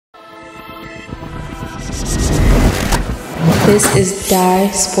This is Die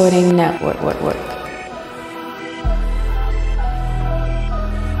Sporting Network.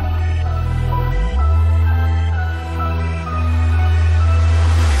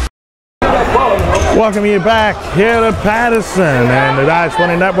 Welcome you back here to Patterson and the Die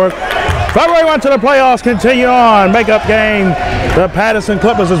Sporting Network. February Run to the playoffs continue on. Makeup game. The Patterson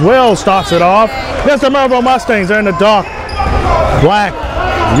Clippers as well starts it off. Against the Mervo Mustangs. They're in the dark black,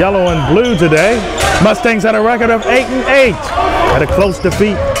 yellow, and blue today. Mustangs had a record of 8-8. Had a close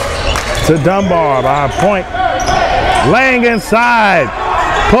defeat to Dunbar by a point. Laying inside.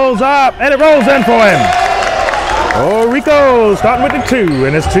 Pulls up and it rolls in for him. Oh, Rico starting with the 2,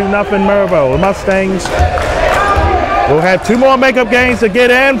 and it's 2-0 Mervo. The Mustangs will have 2 more makeup games to get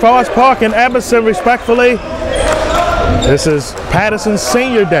in. Forest Park and Emerson, respectfully. This is Patterson's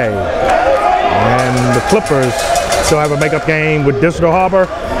senior day, and the Clippers still have a makeup game with Digital Harbor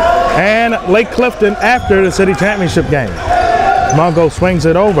and Lake Clifton after the city championship game. Mungo swings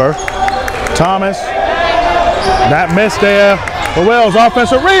it over. Thomas, that miss there. The Wells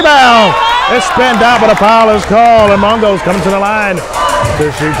offensive rebound. It's spinned out, but a foul is called, and Mungo's coming to the line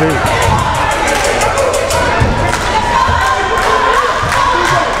to shoot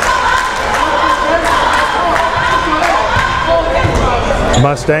 2.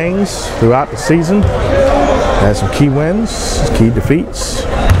 Mustangs throughout the season had some key wins, key defeats,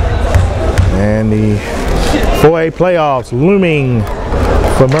 and the 4A playoffs looming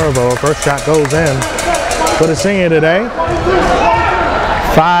for Mervo. First shot goes in for the senior today.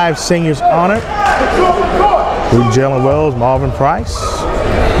 5 seniors on it. Jalen Wells, Marvin Price.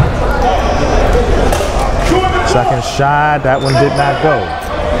 Second shot, that one did not go.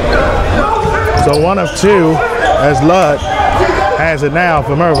 So 1 of 2 as Ludd has it now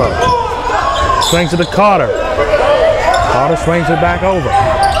for Mervo. Swings to the Carter. Carter swings it back over.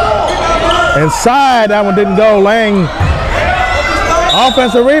 Inside, that one didn't go. Lang,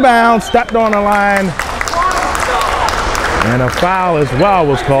 offensive rebound, stepped on the line. And a foul as well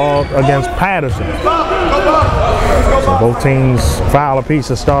was called against Patterson. So both teams foul apiece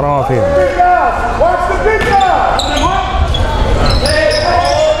to start off here.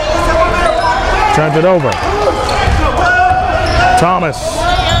 Turns it over. Thomas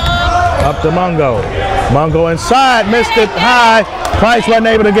up to Mungo. Mungo inside, missed it high. Price wasn't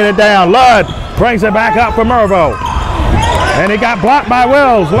able to get it down. Ludd brings it back up for Mervo. And it got blocked by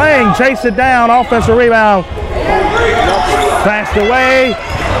Wells. Lang chased it down, offensive rebound. Passed away.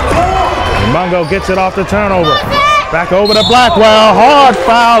 And Mungo gets it off the turnover. Back over to Blackwell. Hard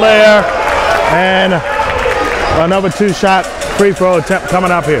foul there. And another 2-shot free throw attempt coming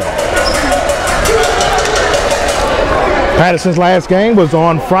up here. Patterson's last game was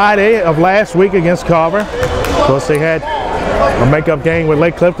on Friday of last week against Carver. Of course, they had a makeup game with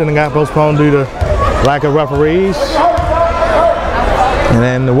Lake Clifton and got postponed due to lack of referees. And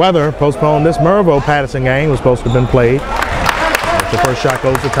then the weather postponed this Mervo Patterson game was supposed to have been played. The first shot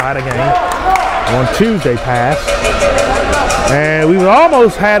goes to tie the game on Tuesday pass. And we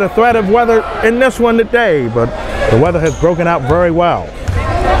almost had a threat of weather in this one today, but the weather has broken out very well.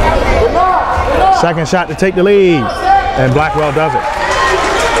 Second shot to take the lead, and Blackwell does it.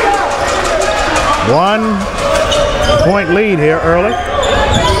 1-point lead here early.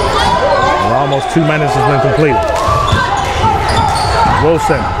 And almost 2 minutes has been completed.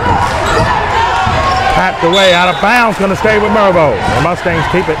 Wilson. Tapped away, out of bounds, going to stay with Mervo. The Mustangs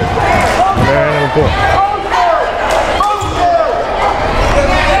keep it. And they're in the court.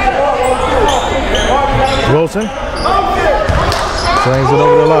 Wilson swings it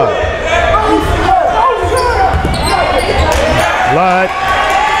over to Ludd. Ludd,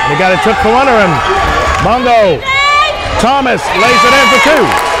 they got it took from under him. Mungo. Thomas lays it in for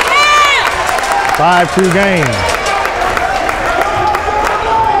 2. 5-2 game.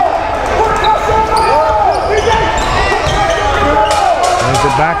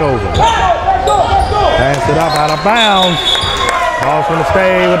 Back over. Passed it up out of bounds. Ball's going to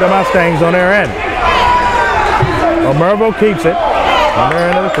stay with the Mustangs on their end. Well, Mervo keeps it on their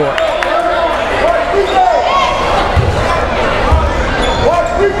end of the court.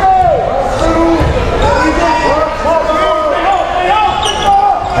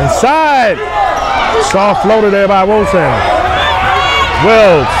 Inside. Soft floater there by Wilson.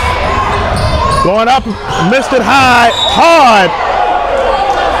 Wills. Going up, missed it high, hard.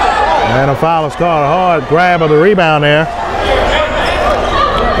 And a foul is called. A hard grab of the rebound there.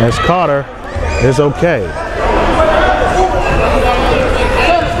 As Carter is okay.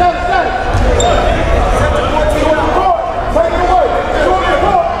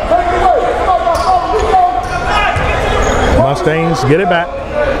 Mustangs get it back.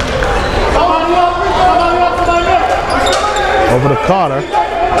 Over to Carter.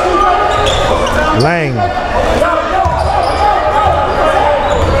 Lang.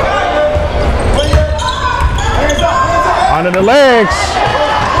 Under the legs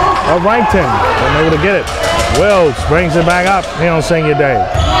of Wrighton. Wasn't able to get it. Wells brings it back up here on senior day.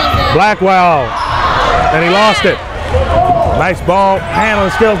 Blackwell. And he lost it. Nice ball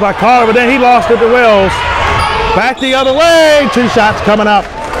handling skills by Carter, but then he lost it to Wells. Back the other way. 2 shots coming up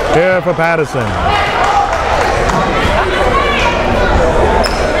here for Patterson.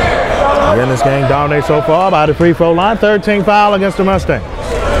 Again, this game dominates so far by the free throw line. 13 foul against the Mustangs.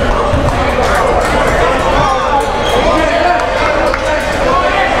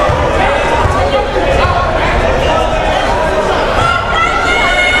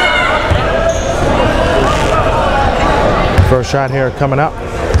 First shot here coming up.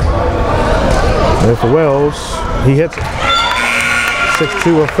 There's for Wells. He hits it.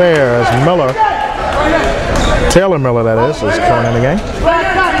 6-2 affair as Miller, Taylor Miller that is coming in the game.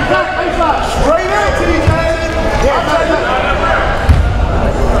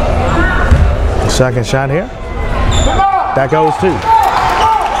 Second shot here. That goes too.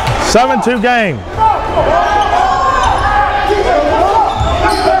 7-2 game.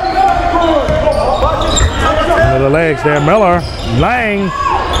 Under the legs there, Miller. Lang.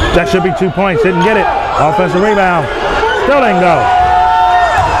 That should be 2 points. Didn't get it. Offensive rebound. Still didn't go.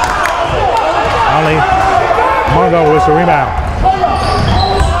 Only Mongo with the rebound.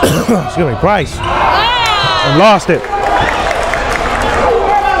 Excuse me, Price. And lost it.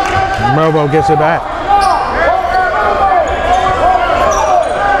 Mervo gets it back.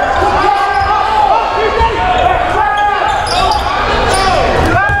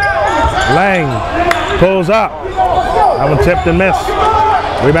 Lang pulls up. That one tipped and missed.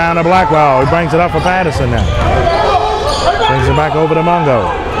 Rebound to Blackwell. He brings it up for Patterson now. Brings it back over to Mongo.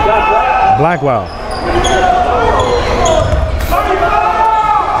 Blackwell.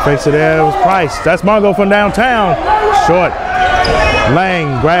 Fakes it there. It was Price. That's Mongo from downtown. Short.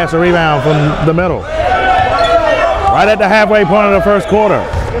 Lang grabs a rebound from the middle. Right at the halfway point of the first quarter.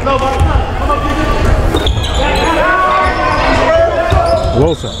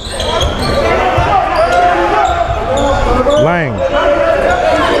 Wilson. Lang.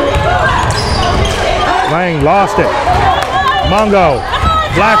 Lang lost it. Mongo.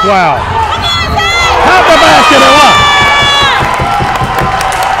 Blackwell. Count the basket and one.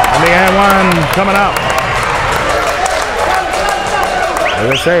 And the and one coming out. As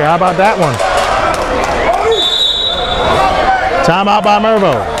I say, how about that one? Timeout by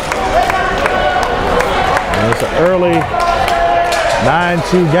Mervo. And it's an early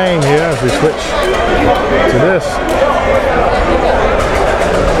 9-2 game here as we switch to this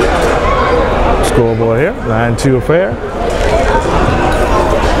scoreboard here. 9-2 affair.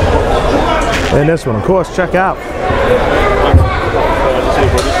 And this one, of course, check out.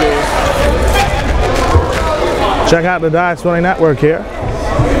 Check out the DSN Network here.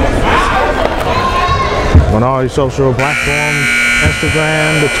 On all your social platforms,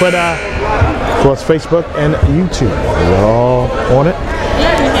 Instagram, the Twitter, of course, Facebook and YouTube. We're all on it.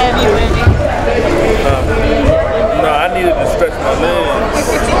 No, I needed to stretch my legs.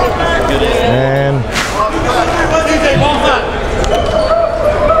 And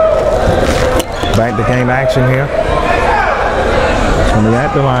back to game action here. It's going to be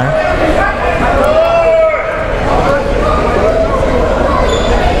at the line.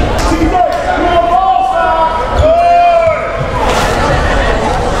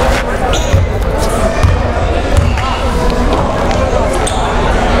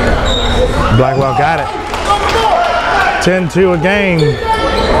 Blackwell got it. 10-2 a game.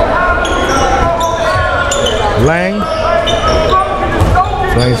 Lang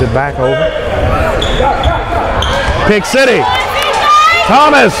brings it back over. Pick City.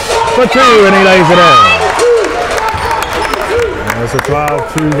 Thomas for 2 and he lays it in. And it's a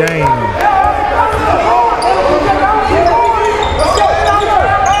 12-2 game.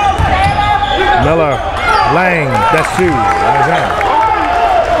 Miller, Lang, that's 2. That is in.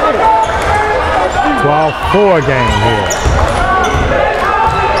 12-4 game here.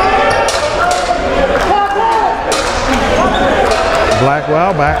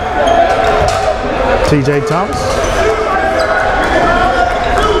 Blackwell back. TJ Thomas.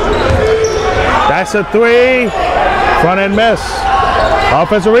 That's a 3. Front end miss.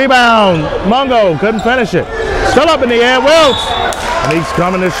 Offensive rebound. Mongo couldn't finish it. Still up in the air. Wilkes. And he's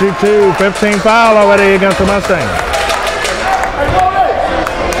coming to shoot 2. 15 foul already against the Mustangs.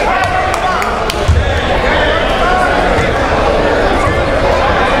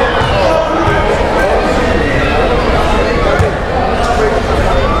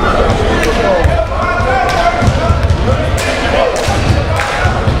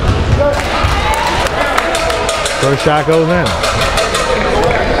 First shot goes in.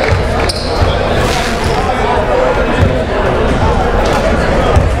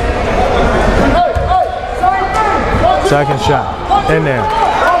 Second shot in there.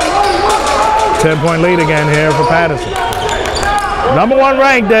 10-point lead again here for Patterson. Number 1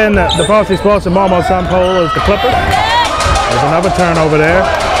 ranked in the Varsity Sports and Marmot Sun poll is the Clippers. There's another turnover there.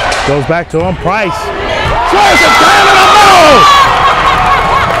 Goes back to him. Price tries it down in the middle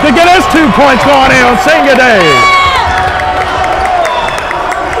to get his 2 points going here on senior day.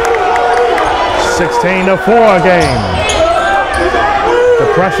 16-4 game. The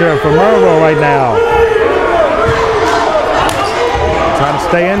pressure for Mervo right now. Trying to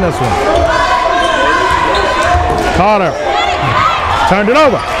stay in this one. Carter turned it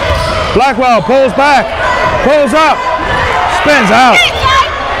over. Blackwell pulls back, pulls up, spins out.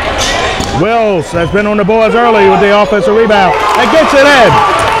 Wills has been on the boards early with the offensive rebound and gets it in.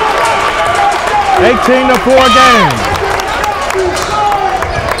 18-4 game.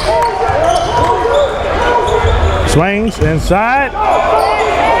 Swings inside.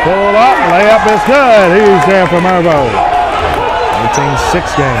 Pull up, layup is good. He's there for Mervo.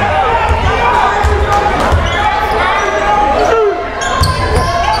 18-6 game.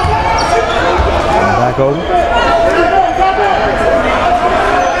 Back over.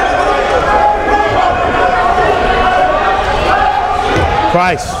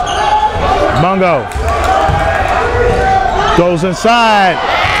 Price. Mungo. Goes inside.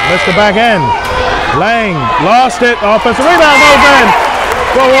 Missed the back end. Lang lost it. Offensive rebound goes in.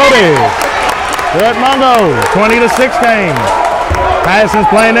 For Woody. Good Mungo. 20-6 game. Patterson's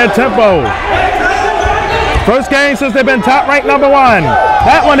playing their tempo. First game since they've been top ranked number 1.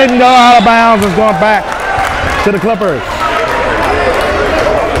 That one didn't go out of bounds. It's going back to the Clippers.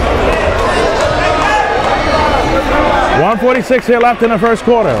 .146 here left in the first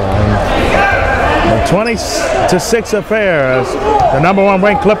quarter. A 20-6 affair as the number 1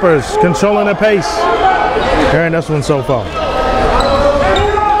 ranked Clippers controlling the pace here in this one so far.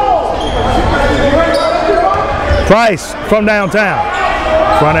 Price from downtown.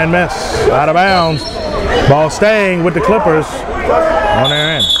 Front end miss. Out of bounds. Ball staying with the Clippers on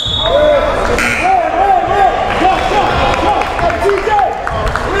their end.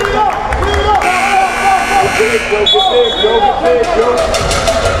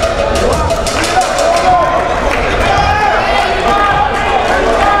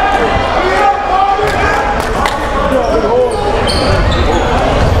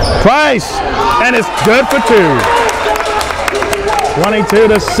 Price, and it's good for 2.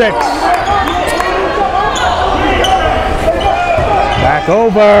 22-6. Back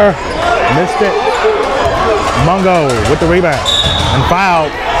over, missed it. Mungo with the rebound and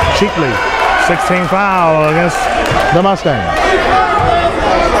fouled cheaply. 16 foul against the Mustangs.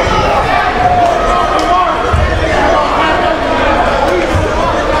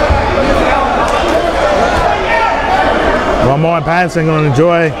 One more and Patterson going to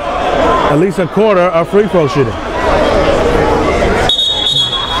enjoy at least a quarter of free throw shooting.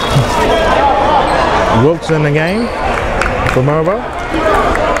 Wilkes in the game for Mervo.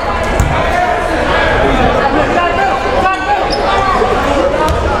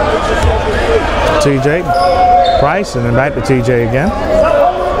 TJ Price and then back to TJ again.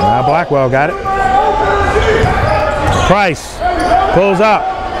 Now Blackwell got it. Price pulls up,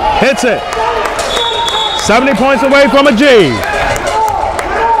 hits it. 70 points away from a G.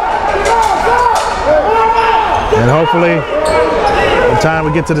 And hopefully, by the time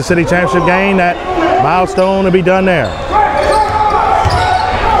we get to the city championship game, that milestone will be done there.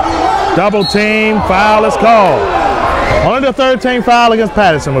 Double team, foul is called. Only the 3rd team foul against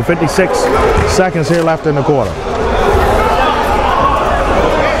Patterson with 56 seconds here left in the quarter.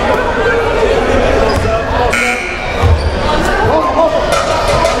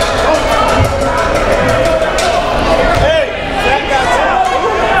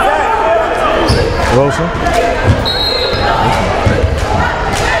 Wilson.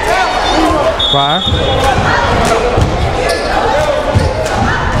 Pryor.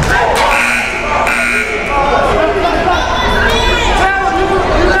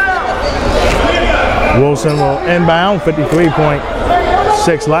 Wilson will inbound,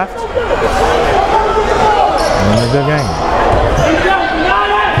 53.6 left. And a good game.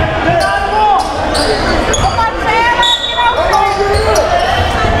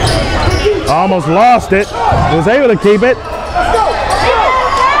 Almost lost it, was able to keep it.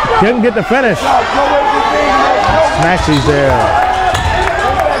 Couldn't get the finish. Snatchies there.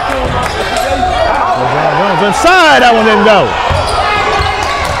 Inside, that one didn't go.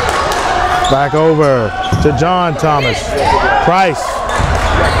 Back over to John Thomas. Price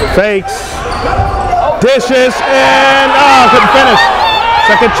fakes. Dishes and couldn't finish.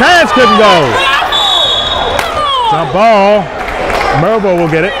 Second chance couldn't go. Jump ball. Mervo will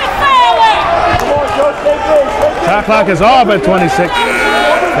get it. Shot clock is off at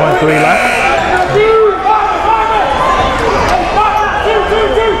 26.3 left.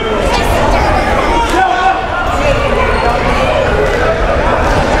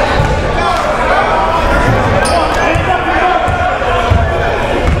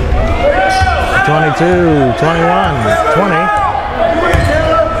 Twenty-two, 21, 20.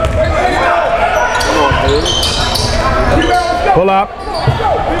 Pull up.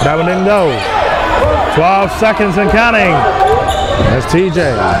 That one didn't go. 12 seconds and counting. That's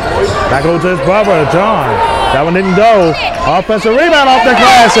TJ. Back over to his brother, John. That one didn't go. Offensive rebound off the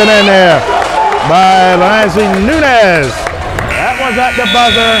glass and in there by Varsity Nunez. That one's at the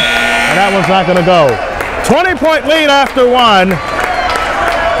buzzer, and that one's not going to go. 20-point lead after one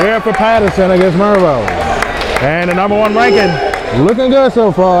here for Patterson against Mervo. And the #1 ranking looking good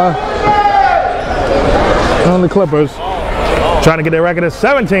so far on the Clippers. Trying to get their record at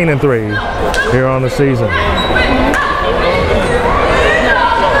 17-3 here on the season.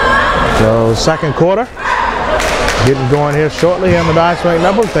 So second quarter, getting going here shortly on the DSN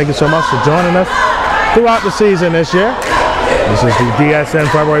Network. Thank you so much for joining us throughout the season this year. This is the DSN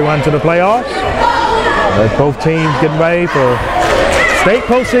February Run to the playoffs. As both teams getting ready for state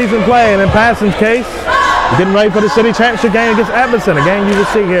postseason play, and in Patterson's case, getting ready for the city championship game against Edmondson, a game you will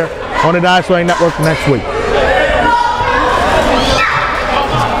see here on the DSN Network next week.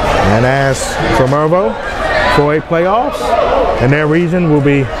 And as for Mervo, 4A playoffs, and their region will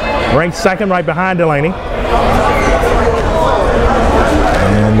be ranked second right behind Delaney.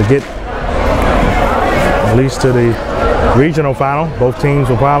 And to get at least to the regional final, both teams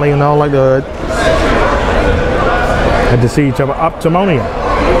will probably, you know, like the had to see each other up to Monia.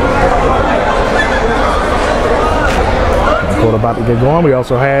 The quarter about to get going. We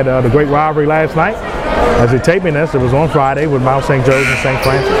also had the great rivalry last night. As we're taping this, it was on Friday with Mount St. Joe's and St.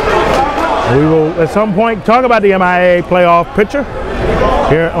 Francis. And we will at some point talk about the MIA playoff picture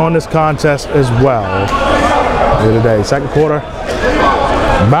here on this contest as well here today. Second quarter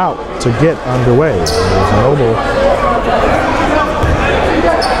about to get underway. There's Noble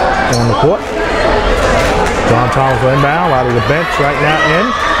on the court. John Thomas will inbound out of the bench right now in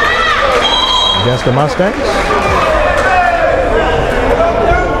against the Mustangs.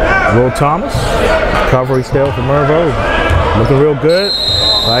 Will Thomas, recovery still for Mervo, looking real good.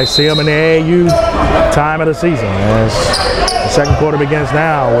 I see him in the AAU time of the season as the second quarter begins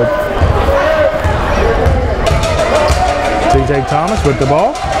now with TJ Thomas with the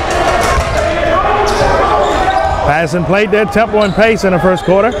ball. Patterson played their tempo and pace in the first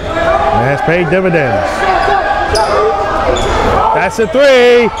quarter and has paid dividends. That's a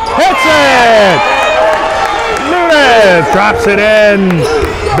three, hits it! Nunez drops it in.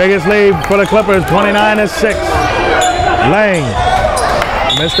 Biggest lead for the Clippers, 29-6. Lang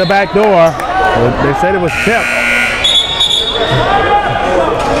missed the back door. They said it was tipped.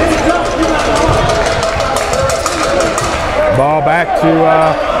 Ball back to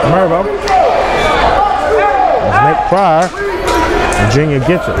Mervo. Nick Pryor, Virginia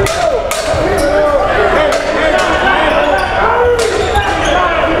gets it.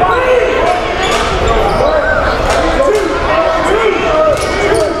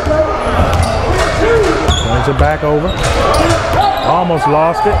 Turns it back over. Almost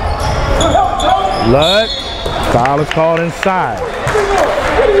lost it. Ludd. Foul is called inside.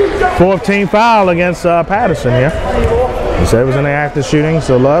 4th team foul against Patterson here. He said it was in the act of shooting,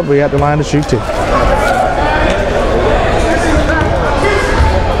 so Ludd, we have the line to shoot too.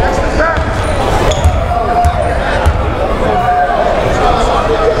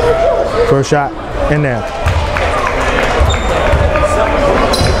 First shot in there.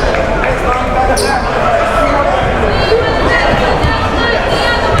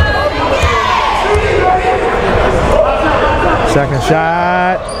 Second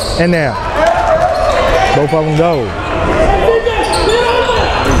shot in there. Both of them go.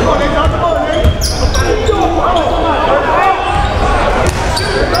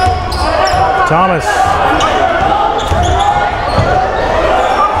 Thomas.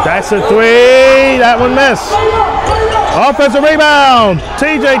 That's a three. That one missed. Offensive rebound.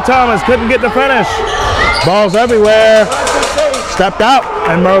 TJ Thomas couldn't get the finish. Balls everywhere. Stepped out,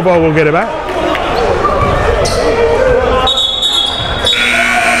 and Mervo will get it back.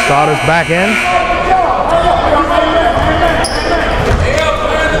 Starters back in.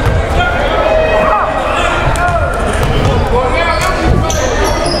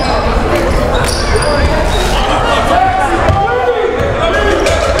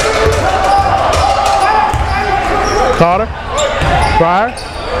 Carter. Pryor.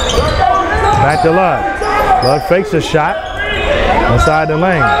 Back to Ludd. Ludd fakes a shot inside the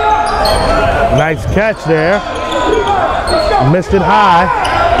lane. Nice catch there. Missed it high.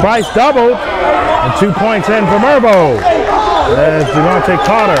 Price doubled. And 2 points in for Mervo. As Devontae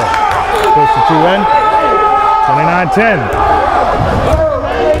Carter puts the 2 in. 29-10.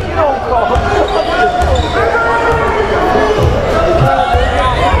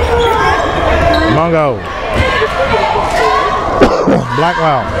 Mungo.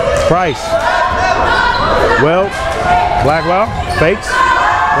 Blackwell. Price. Wells. Blackwell. Fakes.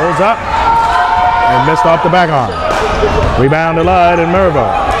 Pulls up. And missed off the back arm. Rebound to Ludd and Mervo.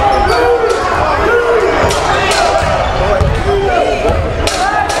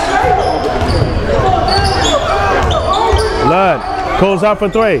 Ludd pulls up for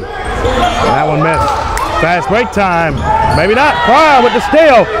 3. That one missed. Fast break time. Maybe not. Pryor with the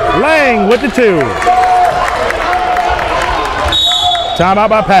steal. Lang with the 2. Timeout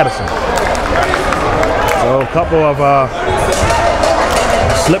by Patterson. So a couple of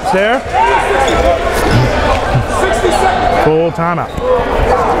slips there. Full timeout.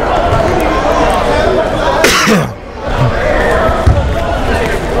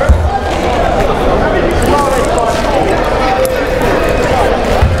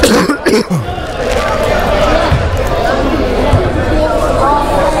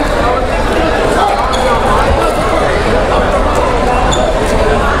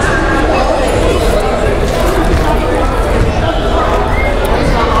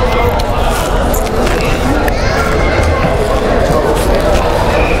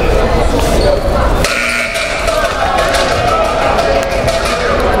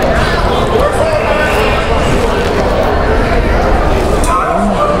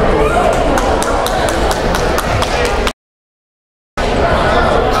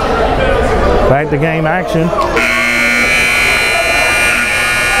 Back to game action.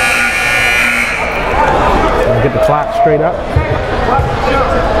 Get the clock straight up.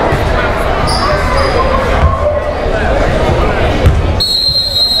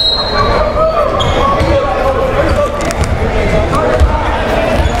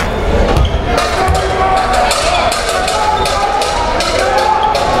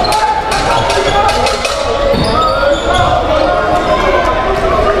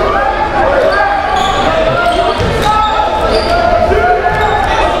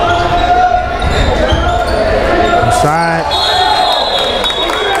 Side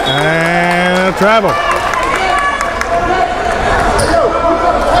and travel.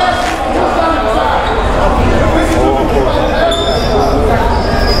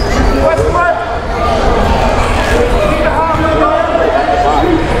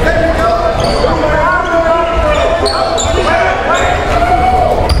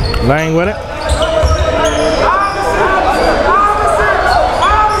 Lang with it.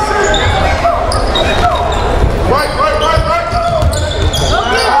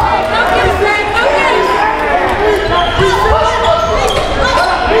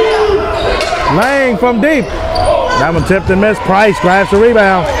 Lang from deep. That one tipped and missed. Price grabs the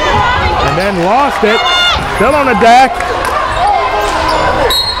rebound and then lost it. Still on the deck.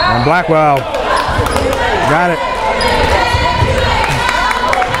 And Blackwell got it.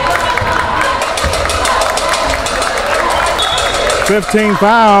 $15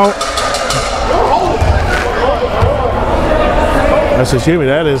 foul. Excuse me,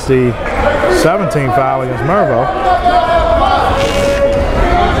 that is the 17th foul against Mervo.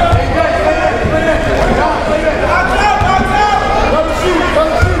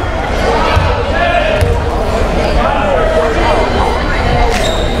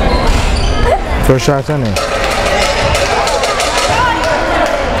 First shot's in there.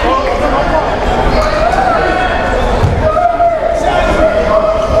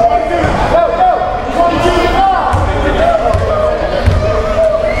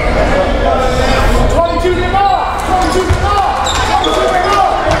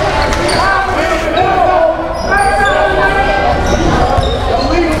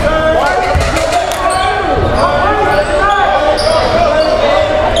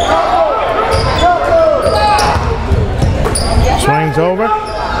 Swings over.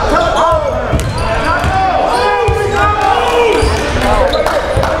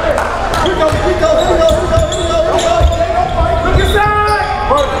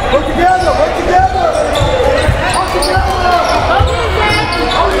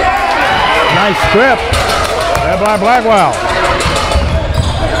 Nice strip. There by Blackwell.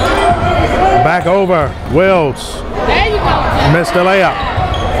 Back over. Wills. Missed the layup.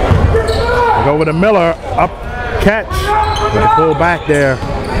 Go over to Miller. Up catch. Pull back there.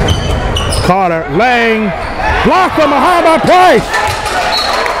 Carter. Lang. Blocked from behind by Price.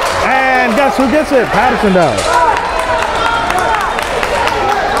 And guess who gets it? Patterson does.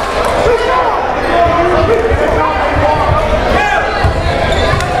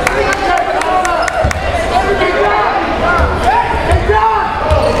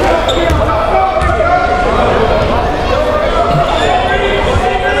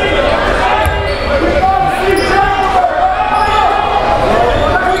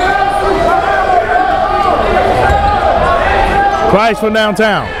 Price from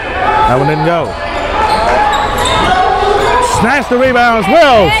downtown. That one didn't go. Snatched the rebound as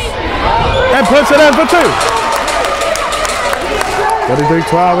Wells. And puts it in for 2.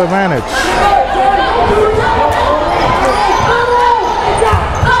 33-12 advantage.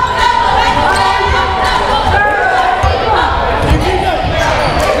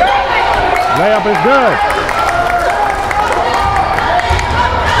 Layup is good.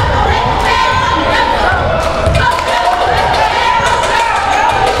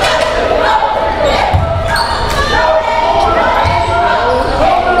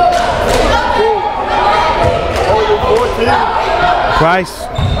 Price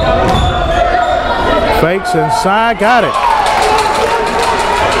fakes inside, got it.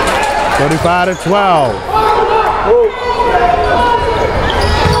 35-12.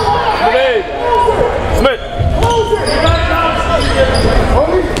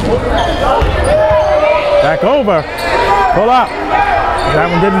 Back over. Pull up. That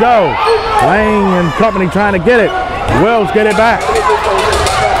one didn't go. Lang and company trying to get it. Wells get it back.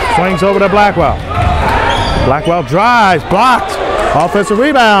 Swings over to Blackwell. Blackwell drives, blocked. Offensive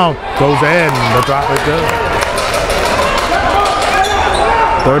rebound goes in. The drop is good.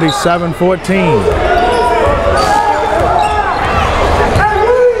 37-14.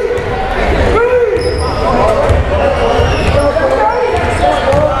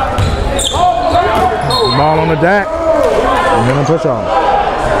 Ball on the deck. And then a push on.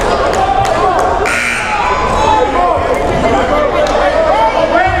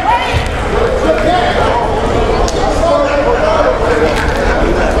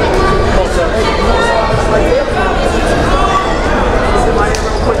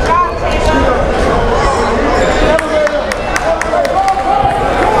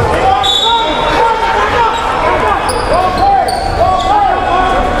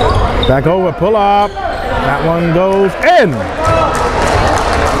 Back over, pull up. That one goes in.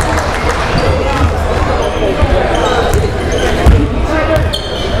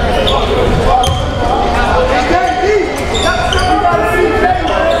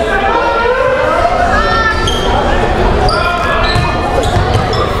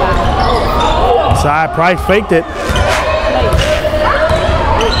 Side Price faked it.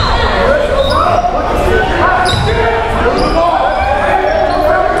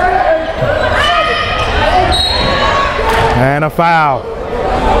 And a foul.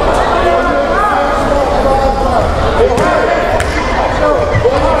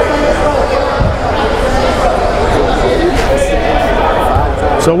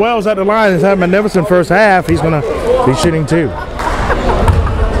 So Wells at the line has had a magnificent first half. He's going to be shooting 2.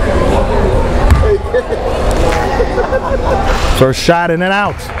 First shot in and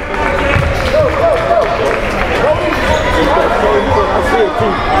out.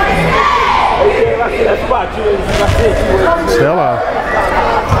 Still a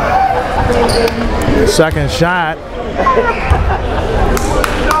second shot.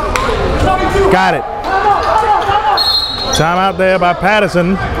 Got it. Time out there by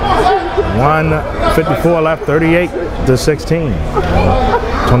Patterson. 1:54 left, 38-16.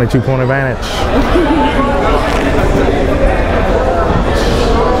 22-point advantage.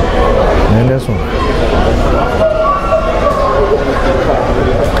 And this one.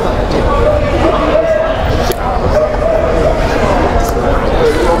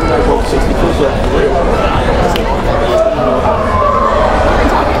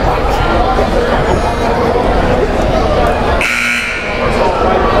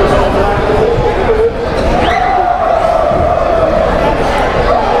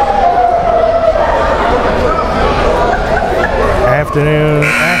 Afternoon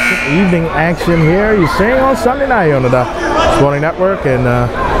action, evening action here. You're seeing on Sunday night on the Sporting Network. And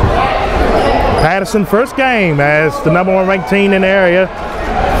Patterson first game as the #1 ranked team in the area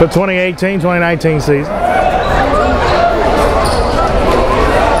for 2018-2019 season.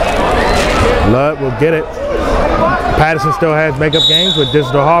 Ludd will get it. Patterson still has makeup games with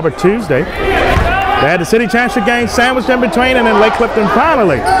Digital Harbor Tuesday. They had the city championship game sandwiched in between, and then Lake Clifton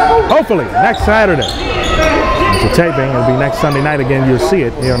finally, hopefully, next Saturday. The taping, it'll be next Sunday night again. You'll see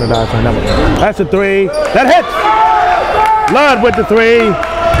it here on the DSN Network. That's a 3. That hits. Ludd with the 3.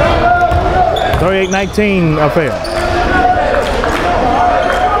 38-19 affair.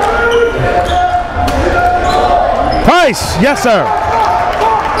 Price, yes sir.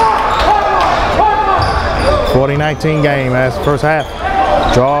 40-19 game as first half.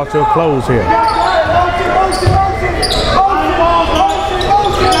 Draw to a close here.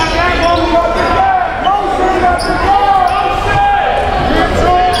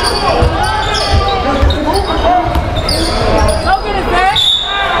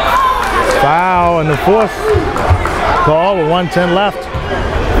 Foul in the fourth call with 1:10 left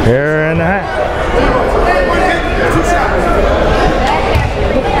here in the half.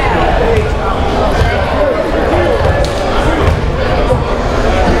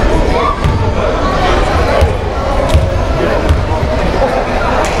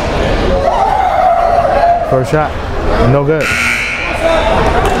 First shot, no good.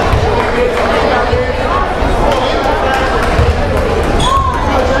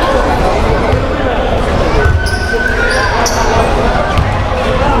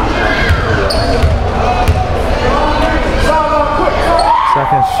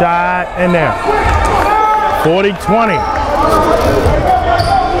 Second shot in there. 40-20.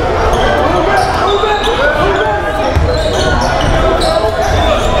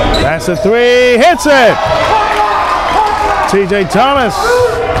 That's a three, hits it. TJ Thomas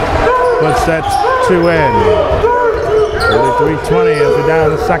puts that two in. 43-20 as we're down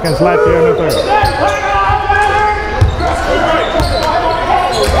to seconds left here in the third.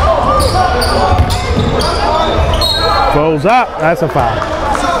 Throws up, that's a foul.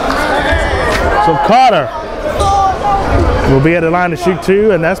 So Carter will be at the line to shoot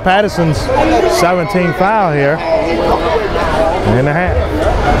two, and that's Patterson's 17th foul here in the half.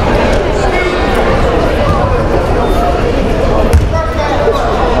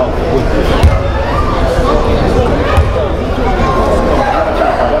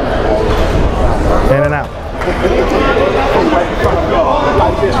 In and out.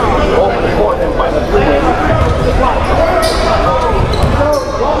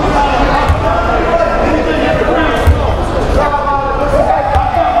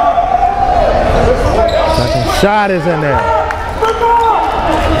 Second shot is in there.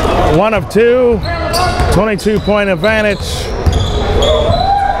 One of two. 22-point advantage.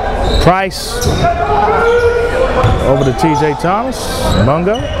 Price over to TJ Thomas.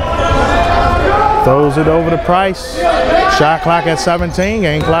 Mungo throws it over to Price. Shot clock at 17,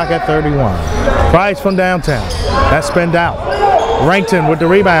 game clock at 31. Price from downtown. That's spinned out. Rankton with the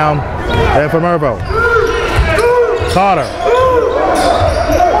rebound there for Mervo. Carter.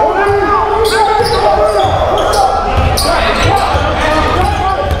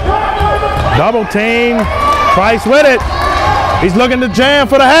 Double team. Price with it. He's looking to jam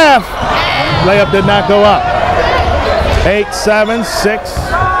for the half. Layup did not go up. 8, 7, 6,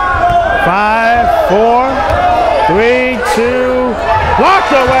 5, 4, 3, 2.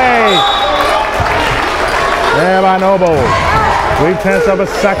 Blocked away. There by Noble. 3/10 of a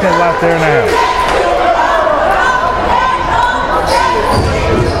second left there now.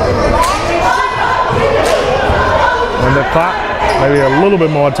 On the clock, maybe a little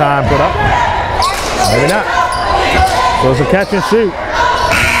bit more time put up. Maybe not. So it's a catch and shoot.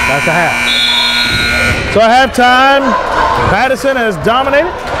 That's a half. So at halftime, Patterson has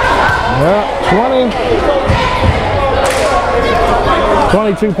dominated. Well,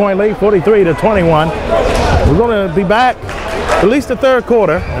 22-point lead, 43-21. We're going to be back at least the third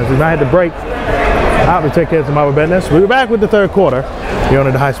quarter, as we might have to break out to take care of some other business. We'll be back with the third quarter here on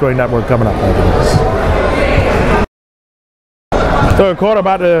the High Sporting Network coming up. Third quarter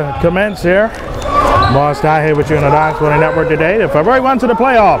about to commence here. Morris Dye here with you on the High Sporting Network today. The February run to the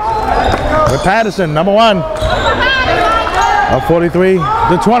playoffs with Patterson, number one, up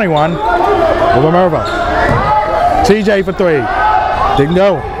 43-21 over Mervo. TJ for three. Didn't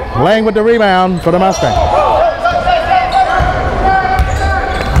go. Lang with the rebound for the Mustangs.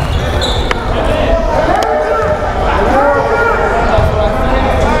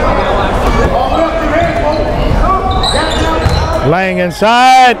 Lang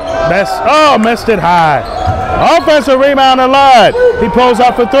inside. That's, oh, missed it high. Offensive rebound to Ludd. He pulls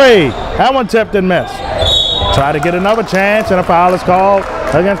up for three. That one tipped and missed. Try to get another chance, and a foul is called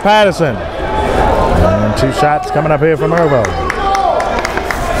against Patterson. And two shots coming up here from Mervo.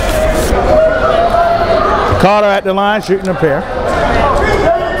 Carter at the line, shooting a pair.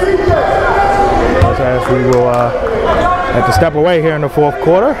 As we will have to step away here in the fourth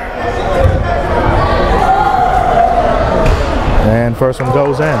quarter. And first one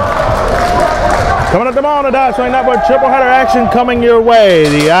goes in. Coming up tomorrow on the DSN Network, triple header action coming your way.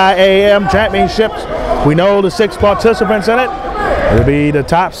 The IAM Championships We know the 6 participants in it. It'll be the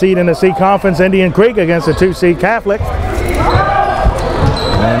top seed in the C Conference, Indian Creek, against the 2 seed Catholic.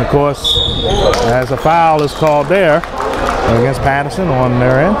 And of course, as a foul is called there against Patterson on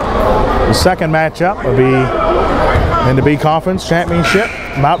their end. The second matchup will be in the B Conference Championship.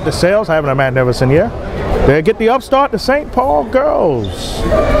 Mount DeSales having a magnificent year. They get the upstart, the St. Paul girls.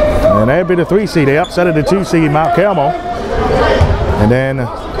 And they'll be the 3 seed. They upsetted the 2 seed Mount Carmel. And then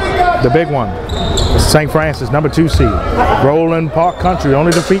the big one, St. Francis, number 2 seed. Roland Park Country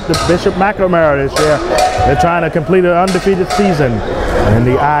only defeat the Bishop McNamara this year. They're trying to complete an undefeated season in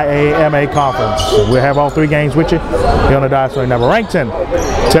the IAMA Conference. So we'll have all 3 games with you here on the DSN Network. Rankton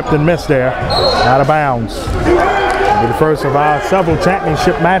tipped and missed there, out of bounds. It'll be the first of our several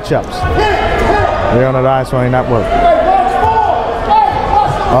championship matchups here on the DSN Network.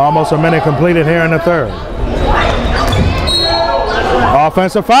 Almost a minute completed here in the third.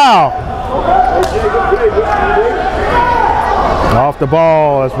 Offensive foul. Off the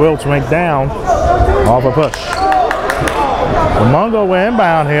ball as Wiltz went down off a push. The Mungo were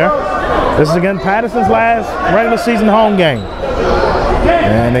inbound here. This is again Patterson's last regular season home game.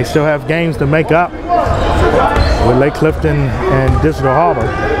 And they still have games to make up with Lake Clifton and Digital Harbor.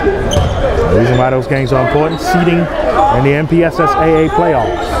 The reason why those games are important, seeding in the MPSSAA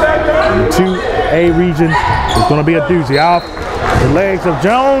playoffs. And the 2A region is going to be a doozy. Off the legs of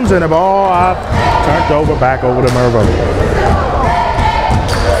Jones, and the ball out, turned over, back over to Mervo.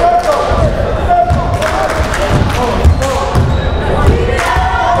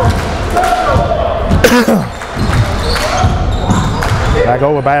 Back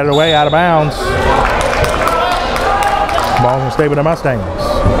over, batted away, out of bounds. Ball will stay with the Mustangs.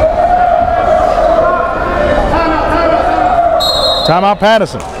 Timeout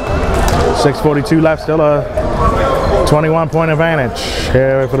Patterson. 6:42 left, still a 21-point advantage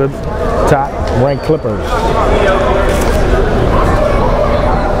here for the top-ranked Clippers.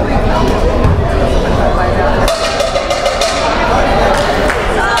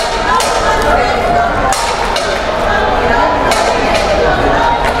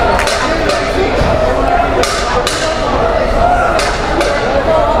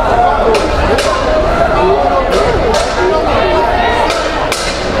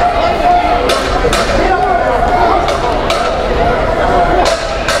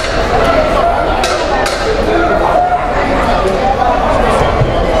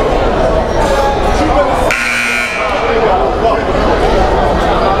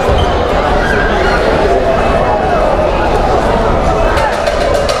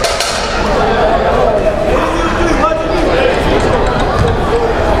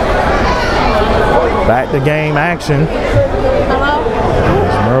 Back to game action.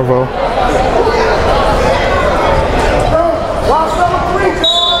 There's Mervo.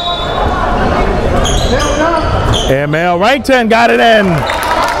 And Mel Rankton got it in.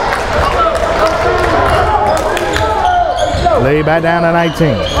 Lay back down to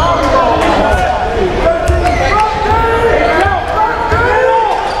 19.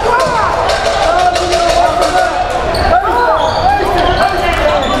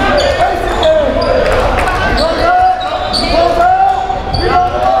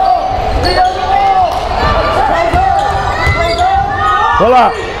 Pull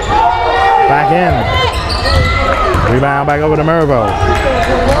up. Back in. Rebound back over to Mervo.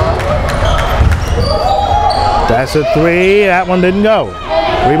 That's a 3. That one didn't go.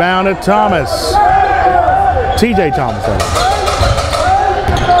 Rebound to Thomas. TJ Thomas.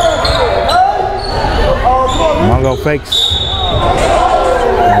 Mungo fakes.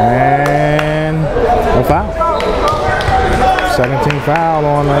 And a foul. 17 foul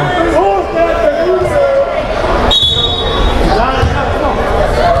on the.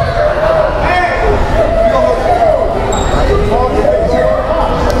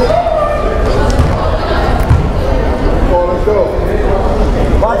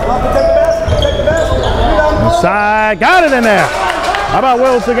 Inside, got it in there. How about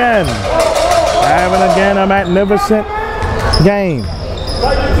Wills again? Having again a magnificent game.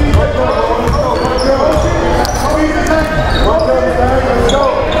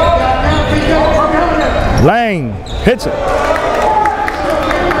 Lane hits it.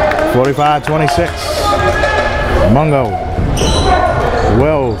 45-26. Mungo.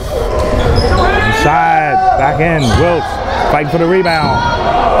 Wills. Inside, back in. Wills fighting for the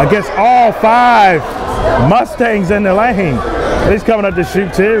rebound. Against all 5 Mustangs in the lane. He's coming up to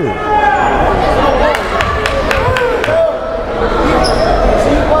shoot too.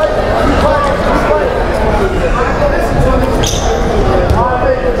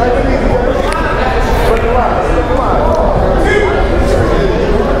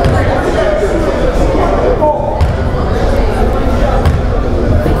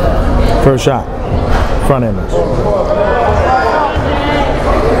 First shot, front end.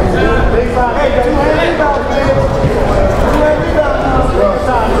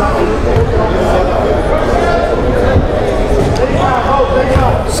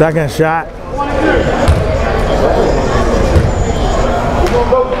 Second shot.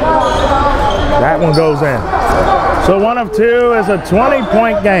 That one goes in. So 1 of 2 is a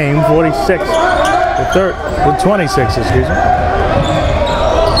 20-point game, 46 to 26, excuse me.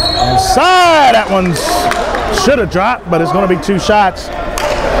 Inside, that one should have dropped, but it's going to be 2 shots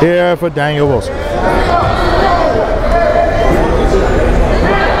here for Daniel Wilson.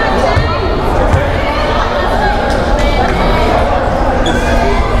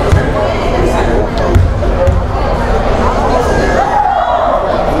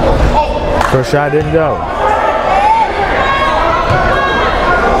 First shot didn't go.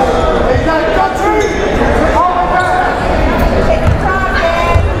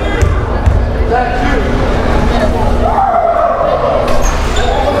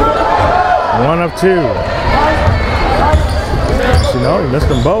 One of 2. You know, he missed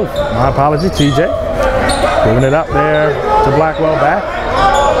them both. My apologies, TJ. Giving it up there to Blackwell back.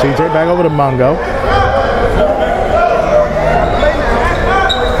 TJ back over to Mungo.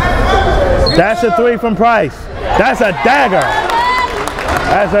 That's a 3 from Price. That's a dagger.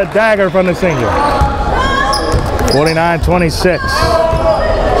 That's a dagger from the senior. 49-26.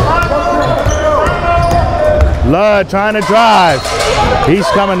 Ludd trying to drive. He's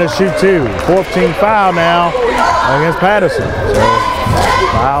coming to shoot 2. 14th foul now against Patterson. So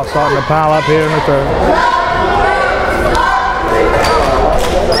foul starting to pile up here in the third.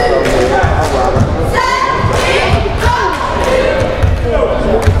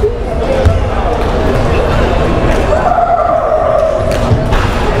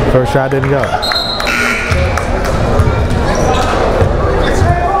 First shot didn't go.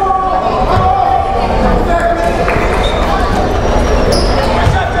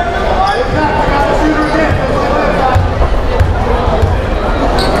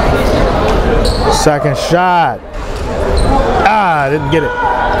 Second shot. Didn't get it.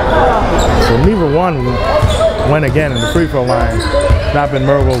 So neither one went again in the free throw line. Not been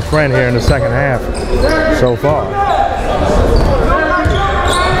Mervo's friend here in the second half so far.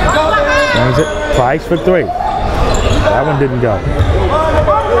 Brings it. Price for 3. That one didn't go.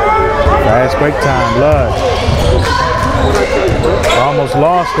 Fast break time. Ludd. Almost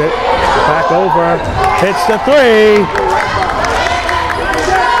lost it. Back over. Hits the 3.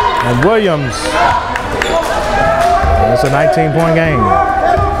 And Williams. It's a 19-point game.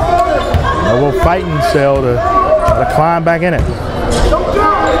 Mervo fighting still to try to climb back in it.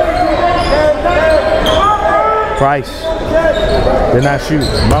 Price did not shoot.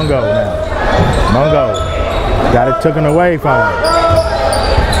 Mungo now. Mungo got it taken away from him.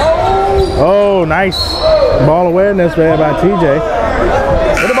 Oh, nice ball awareness there by TJ.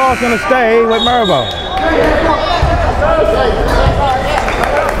 But the ball's going to stay with Mervo.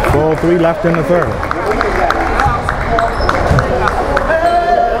 4-3 left in the third.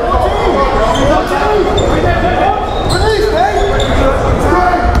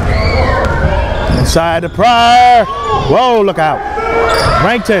 Inside the Pryor. Whoa, look out.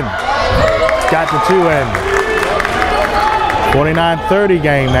 Rankton got the 2 in. 49-30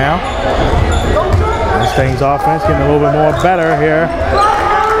 game now. Mustangs offense getting a little bit more better here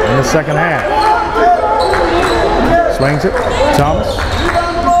in the second half. Swings it. Thomas.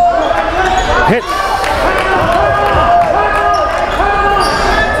 Hits.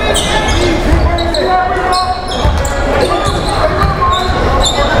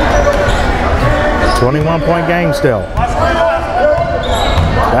 .21-point game still.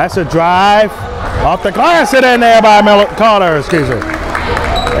 That's a drive. Off the glass, it in there by Carter, excuse me.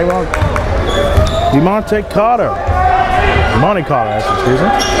 Hey, well, DeMonte Carter. Monty Carter, excuse me.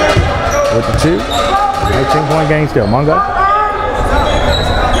 With the 2. 18-point game still. Mungo.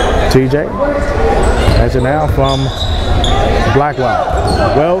 TJ. That's it now from Blackwell.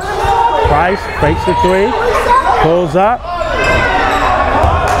 Wells. Price fakes the 3. Pulls up.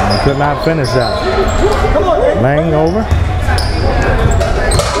 And could not finish that. Lang over.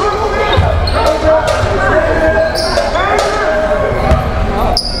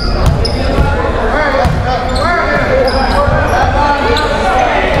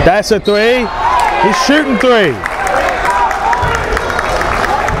 That's a 3. He's shooting 3.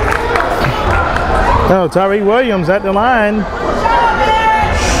 Oh, Tyree Williams at the line.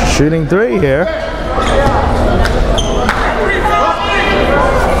 Shooting 3 here.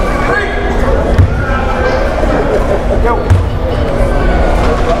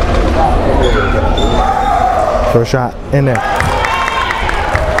 First shot in there.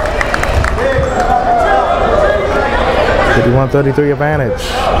 51-33 advantage.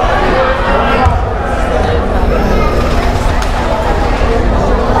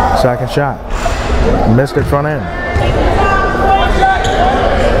 Second shot. Missed it front end.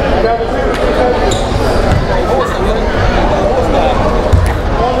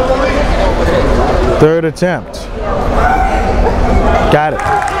 Third attempt. Got it.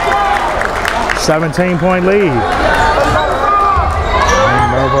 17-point lead. And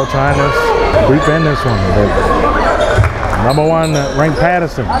Mervo trying to creep in this one. Number 1 ranked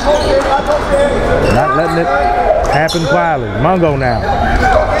Patterson. Not letting it happen quietly. Mungo now.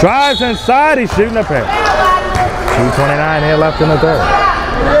 Drives inside. He's shooting a pair. 2:29 here left in the third.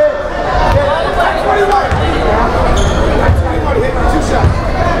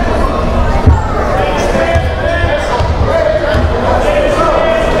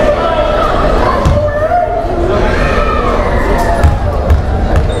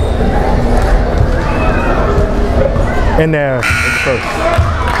 In there in the first.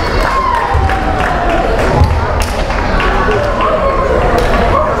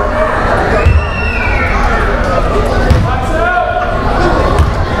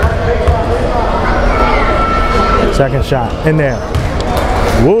 Second shot in there.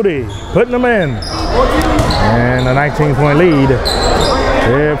 Woody putting them in. And a 19-point lead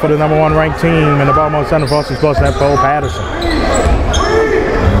here for the number 1 ranked team in the Baltimore Center Varsity Sports Net Pole, Patterson.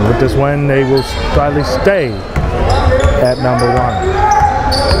 And with this win, they will slightly stay at number 1.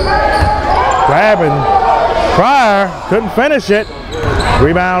 Grabbing. Pryor couldn't finish it.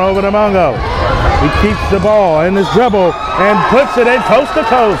 Rebound over to Mungo. He keeps the ball in his dribble and puts it in coast to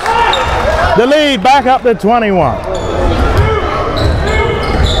coast. The lead back up to 21.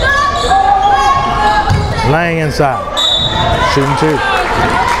 Lang inside. Shooting 2.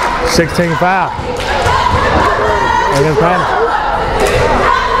 16 foul. Against Patterson.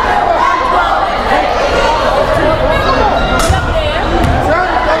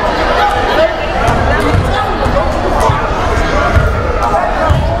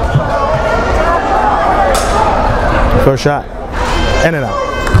 First shot, in and out.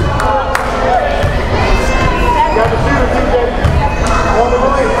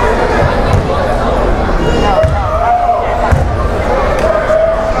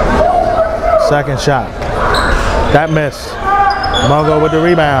 Second shot, that missed. Mungo with the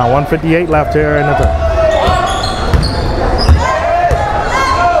rebound, 1:58 left here in the third.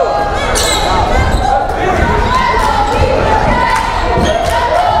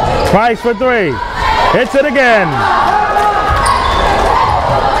 Price for 3, hits it again.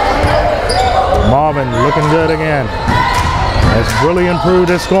 Marvin looking good again. Has really improved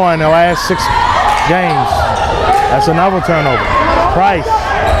his score in the last 6 games. That's another turnover. Price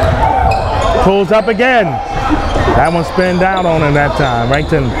pulls up again. That one spinned down on him that time.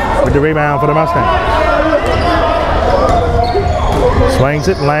 Rankton with the rebound for the Mustangs. Swings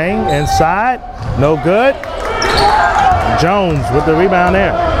it, Lang inside. No good. Jones with the rebound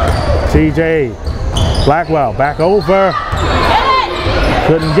there. TJ Blackwell back over.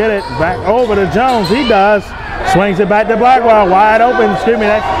 Couldn't get it. Back over to Jones. He does. Swings it back to Blackwell. Wide open. Excuse me.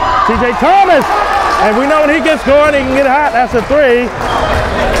 That's TJ Thomas. And we know when he gets going, he can get hot. That's a 3.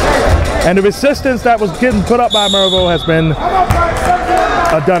 And the resistance that was getting put up by Mervo has been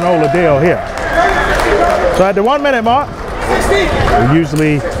a done-ola deal here. So at the 1 minute mark, we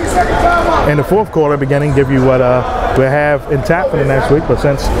usually in the fourth quarter beginning give you what we'll have in tap for the next week. But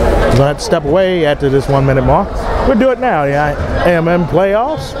since we're going to have to step away after this 1 minute mark, we'll do it now. The AMM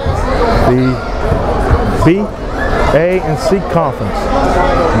playoffs, the B, A, and C conference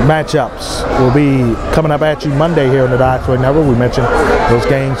matchups will be coming up at you Monday here on the DSN Network. We mentioned those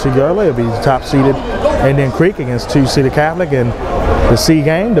games to you earlier. It'll be the top-seeded Indian Creek against 2-seeded Catholic, and the C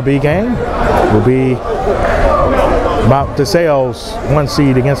game, the B game, will be Mount DeSales 1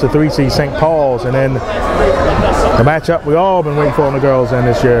 seed against the 3 seed St. Paul's, and then the matchup we all been waiting for on the girls end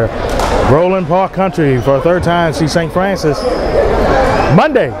this year. Roland Park Country for a 3rd time see St. Francis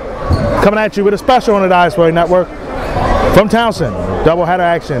Monday, coming at you with a special on the DSN Network from Townsend. Doubleheader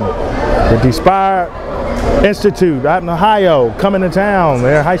action. The Despire Institute out in Ohio coming to town.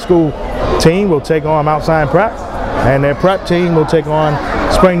 Their high school team will take on Mount Zion Prep, and their prep team will take on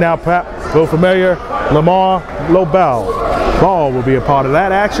Springdale Prep. Go familiar, Lamar Lobel. Ball will be a part of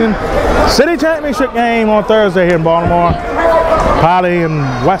that action. City Championship game on Thursday here in Baltimore. Poly and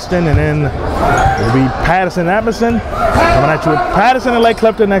Weston, and then it'll be Patterson and Emerson. Coming at you with Patterson and Lake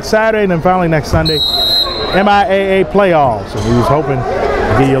Clifton next Saturday, and then finally next Sunday, MIAA playoffs. And we was hoping to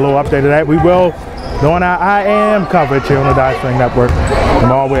give you a little update of that. We will, doing our IAM coverage here on the DSN Network.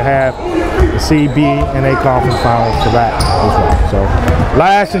 Tomorrow we'll have the CB and A conference finals for that as well. So,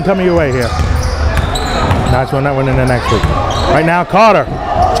 live action coming your way here. Nice one, that one in the next week. Right now, Carter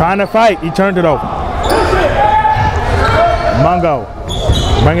trying to fight. He turned it over. Mungo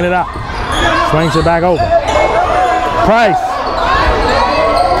bringing it up. Swings it back over. Price.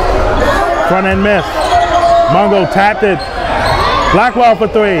 Front end miss. Mungo tapped it. Blackwell for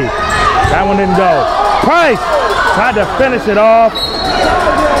three. That one didn't go. Price tried to finish it off.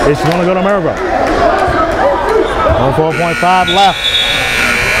 It's going to go to Mervo. 4.5 left.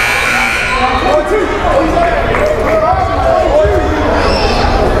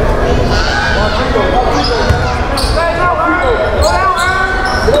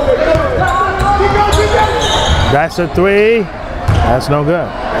 That's a three. That's no good.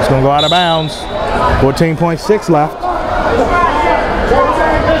 It's going to go out of bounds. 14.6 left.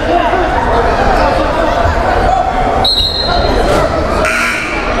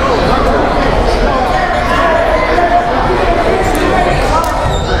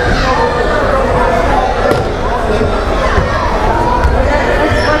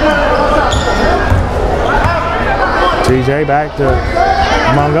 TJ back to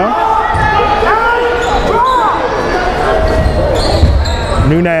Mungo.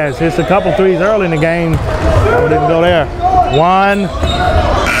 Nunez hits a couple threes early in the game. That one didn't go there. One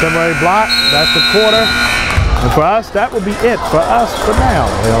temporary block. That's the quarter. And for us, that will be it for us for now.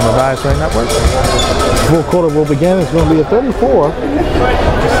 We're on the DSN Network. Full quarter will begin. It's going to be a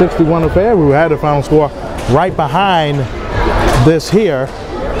 34-61 affair. We had the final score right behind this here.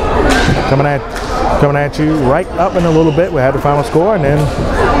 Coming at you right up in a little bit. We had the final score, and then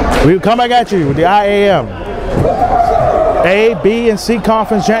we'll come back at you with the IAM A, B, and C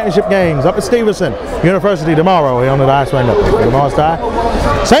conference championship games up at Stevenson University tomorrow here on the DSN Network. Tomorrow's time.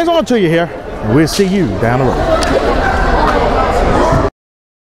 Saints on to you here. We'll see you down the road.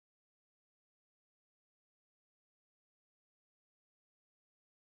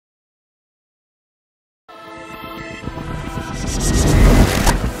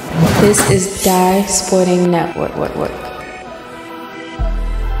 This is Die Sporting Network.